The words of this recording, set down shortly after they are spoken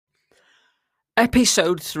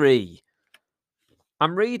Episode 3.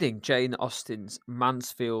 I'm reading Jane Austen's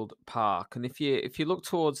Mansfield Park, and if you look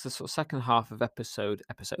towards the sort of second half of episode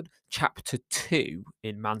chapter 2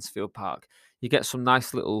 in Mansfield Park, you get some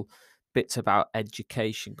nice little bits about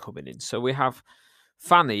education coming in. So we have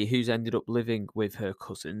Fanny, who's ended up living with her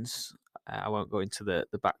cousins. I won't go into the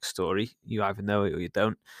backstory. You either know it or you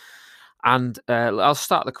don't. And I'll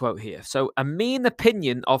start the quote here. So, a mean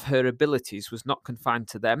opinion of her abilities was not confined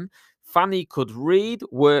to them. Fanny could read,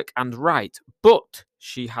 work, and write, but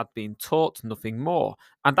she had been taught nothing more.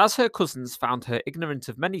 And as her cousins found her ignorant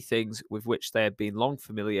of many things with which they had been long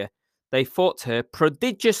familiar, they thought her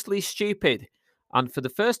prodigiously stupid. And for the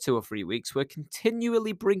first 2 or 3 weeks were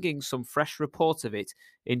continually bringing some fresh report of it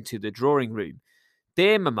into the drawing room.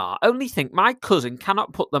 Dear mamma, only think my cousin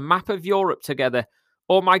cannot put the map of Europe together,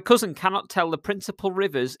 or my cousin cannot tell the principal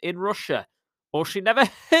rivers in Russia, or she never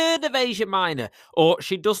heard of Asia Minor, or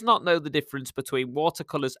she does not know the difference between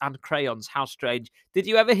watercolours and crayons. How strange. Did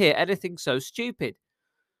you ever hear anything so stupid?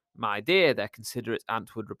 My dear, their considerate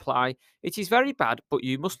aunt would reply, it is very bad, but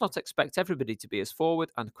you must not expect everybody to be as forward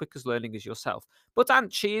and quick as learning as yourself. But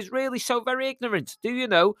aunt, she is really so very ignorant. Do you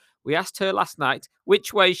know, we asked her last night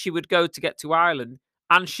which way she would go to get to Ireland,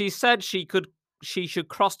 and she said she should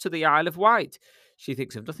cross to the Isle of Wight. She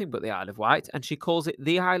thinks of nothing but the Isle of Wight, and she calls it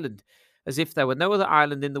the island, as if there were no other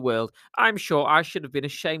island in the world. I'm sure I should have been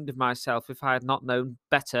ashamed of myself if I had not known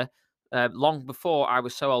better long before I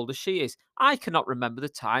was so old as she is. I cannot remember the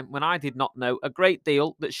time when I did not know a great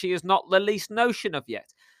deal that she has not the least notion of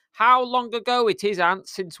yet. How long ago it is, aunt,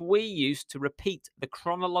 since we used to repeat the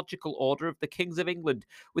chronological order of the kings of England,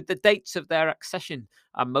 with the dates of their accession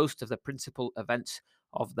and most of the principal events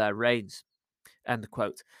of their reigns. End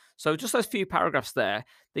quote. So just those few paragraphs there,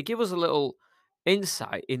 they give us a little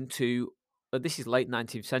insight into, this is late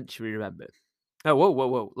 19th century, remember? Oh,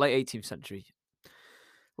 whoa, late 18th century.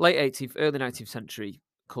 Late 18th, early 19th century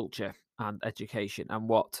culture and education, and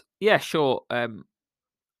what, the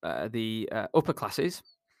upper classes,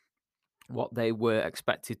 what they were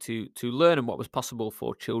expected to learn, and what was possible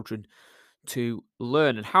for children to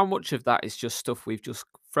learn, and how much of that is just stuff we've just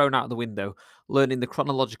thrown out the window. Learning the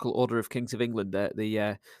chronological order of kings of England,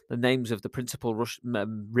 the names of the principal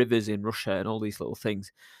rivers in Russia, and all these little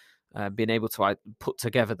things. Being able to put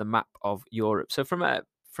together the map of Europe. So from a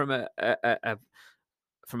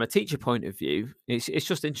teacher point of view, it's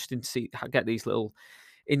just interesting to get these little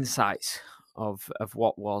insights of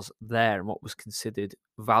what was there and what was considered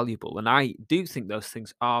valuable. And I do think those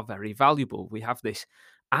things are very valuable. We have this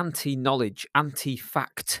anti-knowledge,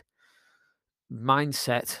 anti-fact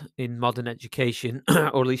mindset in modern education,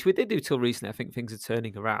 or at least we did do till recently. I think things are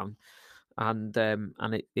turning around, and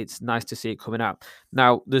it's nice to see it coming out.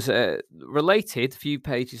 Now, there's a related few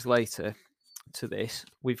pages later to this.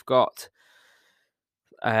 We've got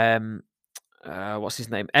what's his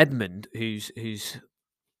name, Edmund, who's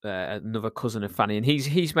another cousin of Fanny, and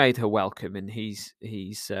he's made her welcome, and he's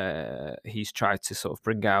tried to sort of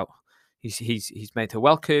bring out. He's made her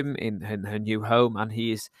welcome in her new home, and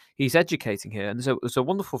he's educating her. And there's a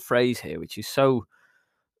wonderful phrase here, which is so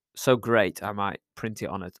great. I might print it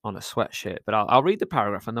on a sweatshirt, but I'll read the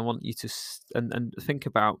paragraph, and I want you to and think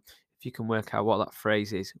about if you can work out what that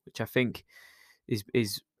phrase is, which I think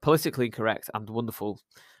is politically correct and wonderful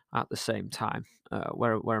at the same time.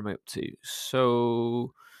 Where am I up to?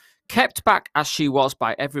 So, kept back as she was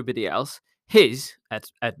by everybody else,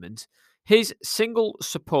 Edmund, his single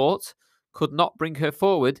support could not bring her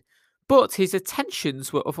forward, but his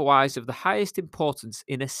attentions were otherwise of the highest importance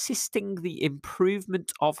in assisting the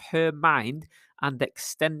improvement of her mind and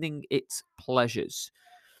extending its pleasures.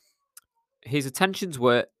 His attentions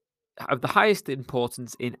were of the highest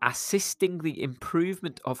importance in assisting the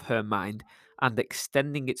improvement of her mind and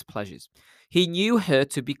extending its pleasures. He knew her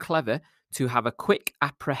to be clever, to have a quick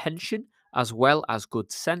apprehension as well as good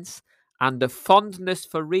sense, and a fondness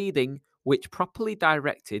for reading which, properly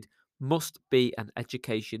directed, must be an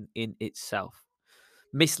education in itself.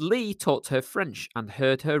 Miss Lee taught her French and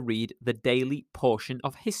heard her read the daily portion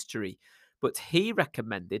of history, but he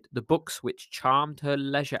recommended the books which charmed her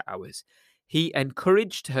leisure hours. He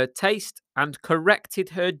encouraged her taste and corrected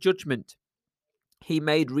her judgment. He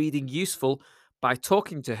made reading useful by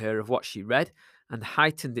talking to her of what she read, and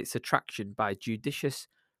heightened its attraction by judicious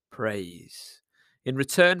praise. In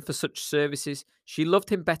return for such services, she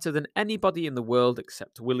loved him better than anybody in the world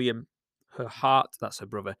except William. Her heart, that's her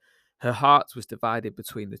brother, her heart was divided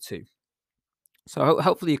between the two. So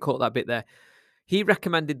hopefully you caught that bit there. He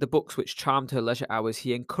recommended the books which charmed her leisure hours.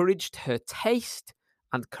 He encouraged her taste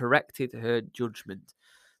and corrected her judgment.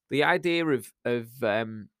 The idea of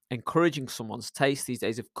encouraging someone's taste these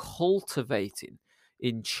days, of cultivating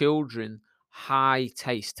in children high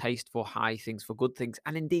taste for high things, for good things,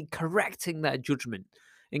 and indeed correcting their judgment,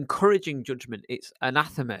 encouraging judgment. It's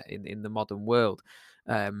anathema in the modern world.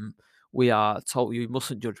 We are told we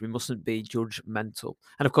mustn't judge, we mustn't be judgmental.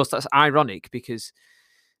 And of course, that's ironic because,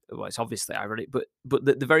 well, it's obviously ironic, but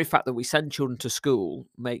the very fact that we send children to school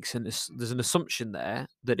makes there's an assumption there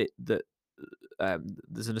that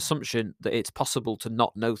there's an assumption that it's possible to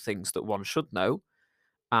not know things that one should know,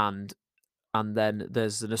 and then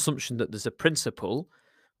there's an assumption that there's a principle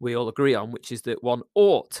we all agree on, which is that one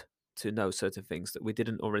ought to know certain things that we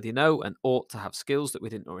didn't already know, and ought to have skills that we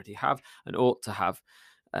didn't already have, and ought to have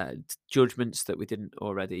judgments that we didn't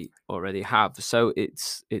already have. So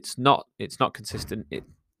it's not consistent.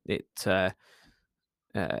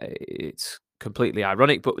 It's completely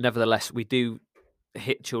ironic, but nevertheless, we do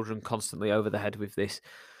hit children constantly over the head with this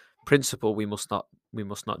principle: we must not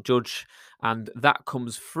judge, and that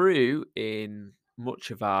comes through in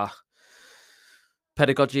much of our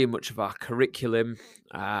pedagogy, much of our curriculum,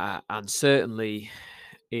 and certainly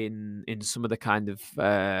in some of the kind of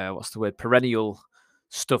perennial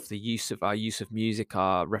stuff. The use of music,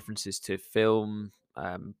 our references to film,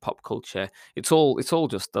 pop culture. It's all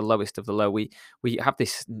just the lowest of the low. We have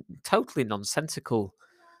this totally nonsensical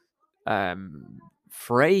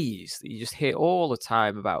phrase that you just hear all the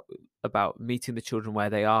time about meeting the children where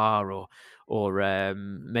they are, or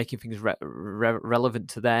making things relevant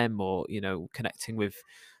to them, or connecting with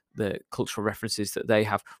the cultural references that they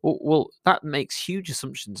have. Well, that makes huge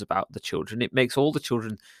assumptions about the children. It makes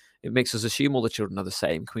us assume all the children are the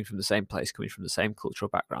same, coming from the same place, coming from the same cultural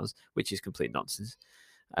backgrounds, which is complete nonsense.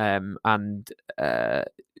 Yeah,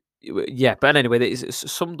 but anyway,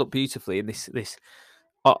 it's summed up beautifully in this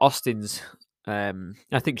Austen's. I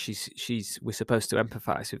think we're supposed to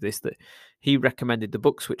empathise with this, that he recommended the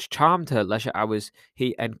books which charmed her leisure hours.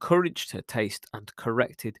 He encouraged her taste and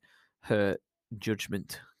corrected her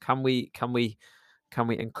judgment. Can we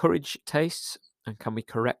encourage tastes, and can we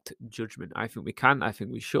correct judgment? I think we can. I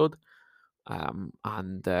think we should. And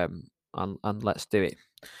let's do it.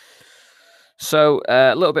 So,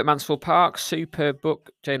 a little bit Mansfield Park, superb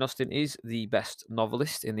book. Jane Austen is the best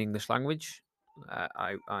novelist in the English language.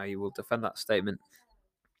 I will defend that statement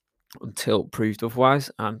until proved otherwise,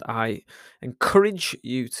 and I encourage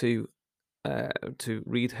you to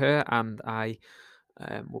read her, and I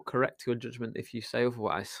will correct your judgment if you say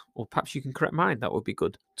otherwise, or perhaps you can correct mine. That would be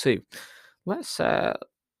good too. Let's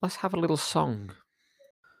have a little song.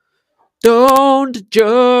 Don't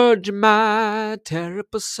judge my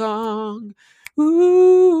terrible song.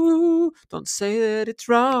 Ooh, don't say that it's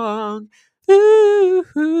wrong. Ooh,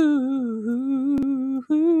 ooh,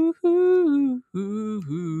 ooh, ooh,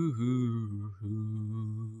 ooh,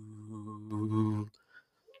 ooh.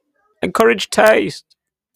 Encourage taste.